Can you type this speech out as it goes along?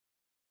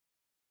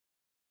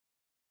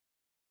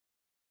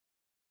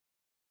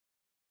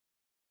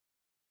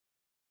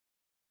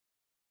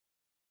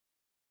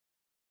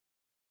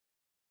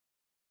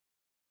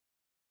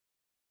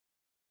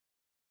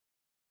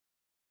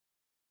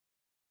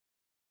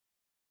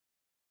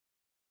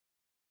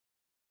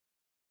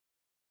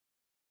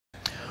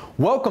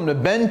Welcome to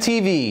Ben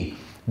TV.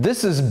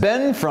 This is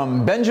Ben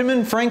from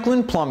Benjamin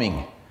Franklin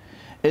Plumbing.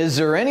 Is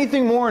there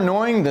anything more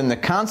annoying than the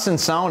constant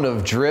sound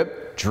of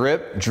drip,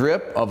 drip,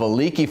 drip of a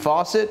leaky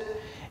faucet?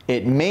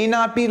 It may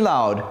not be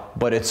loud,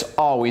 but it's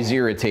always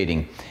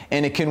irritating,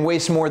 and it can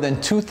waste more than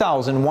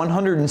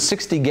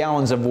 2,160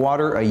 gallons of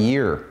water a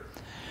year.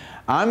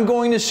 I'm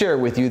going to share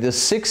with you the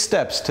 6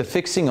 steps to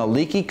fixing a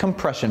leaky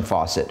compression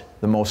faucet,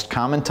 the most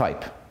common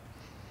type.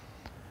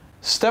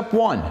 Step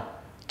 1.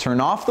 Turn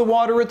off the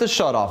water at the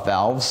shutoff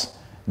valves,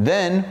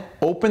 then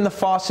open the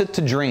faucet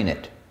to drain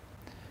it.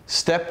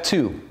 Step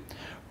 2.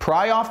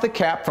 Pry off the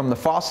cap from the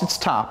faucet's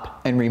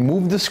top and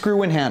remove the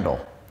screw and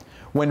handle.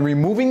 When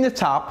removing the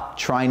top,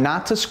 try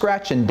not to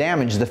scratch and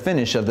damage the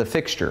finish of the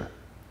fixture.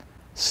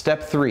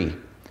 Step 3.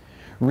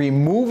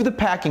 Remove the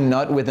packing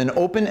nut with an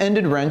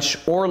open-ended wrench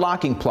or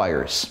locking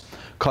pliers.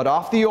 Cut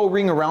off the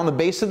O-ring around the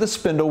base of the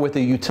spindle with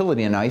a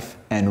utility knife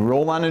and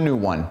roll on a new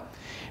one.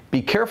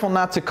 Be careful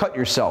not to cut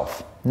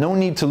yourself. No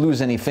need to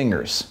lose any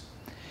fingers.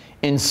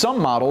 In some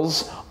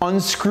models,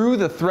 unscrew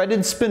the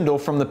threaded spindle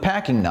from the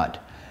packing nut.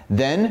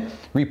 Then,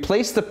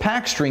 replace the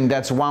pack string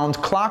that's wound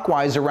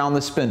clockwise around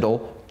the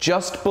spindle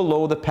just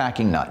below the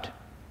packing nut.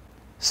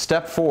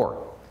 Step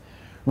 4.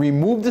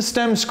 Remove the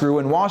stem screw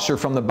and washer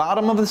from the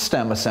bottom of the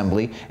stem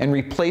assembly and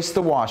replace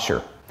the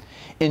washer.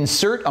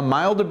 Insert a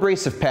mild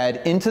abrasive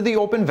pad into the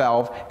open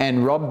valve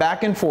and rub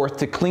back and forth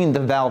to clean the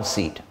valve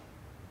seat.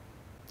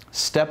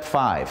 Step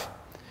 5.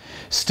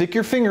 Stick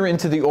your finger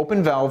into the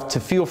open valve to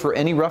feel for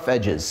any rough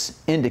edges,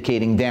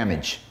 indicating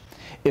damage.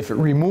 If a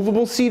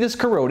removable seat is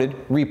corroded,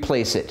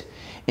 replace it.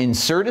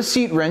 Insert a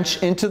seat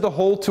wrench into the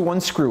hole to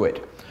unscrew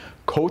it.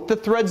 Coat the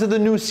threads of the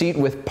new seat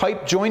with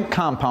pipe joint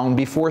compound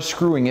before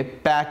screwing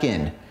it back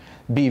in.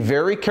 Be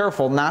very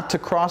careful not to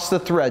cross the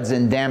threads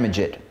and damage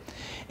it.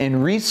 And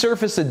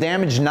resurface a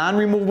damaged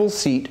non-removable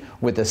seat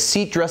with a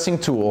seat dressing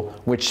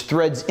tool which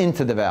threads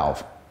into the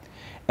valve.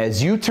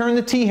 As you turn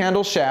the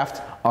T-handle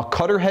shaft, a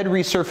cutter head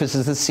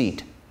resurfaces the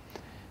seat.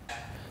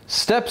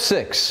 Step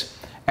 6.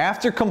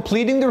 After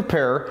completing the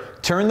repair,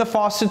 turn the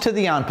faucet to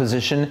the on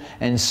position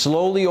and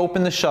slowly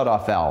open the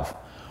shutoff valve.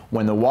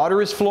 When the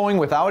water is flowing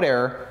without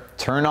air,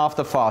 turn off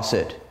the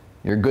faucet.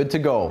 You're good to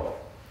go.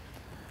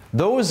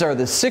 Those are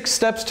the 6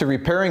 steps to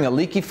repairing a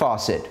leaky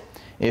faucet.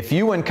 If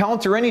you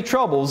encounter any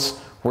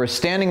troubles, we're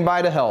standing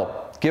by to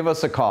help. Give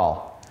us a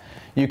call.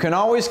 You can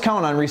always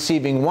count on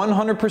receiving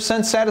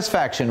 100%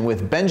 satisfaction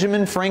with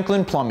Benjamin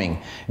Franklin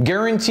Plumbing,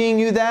 guaranteeing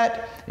you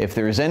that if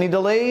there is any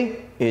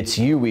delay, it's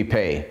you we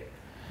pay.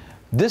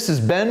 This is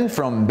Ben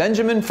from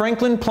Benjamin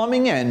Franklin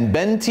Plumbing and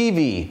Ben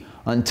TV.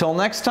 Until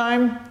next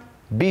time,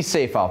 be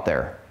safe out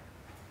there.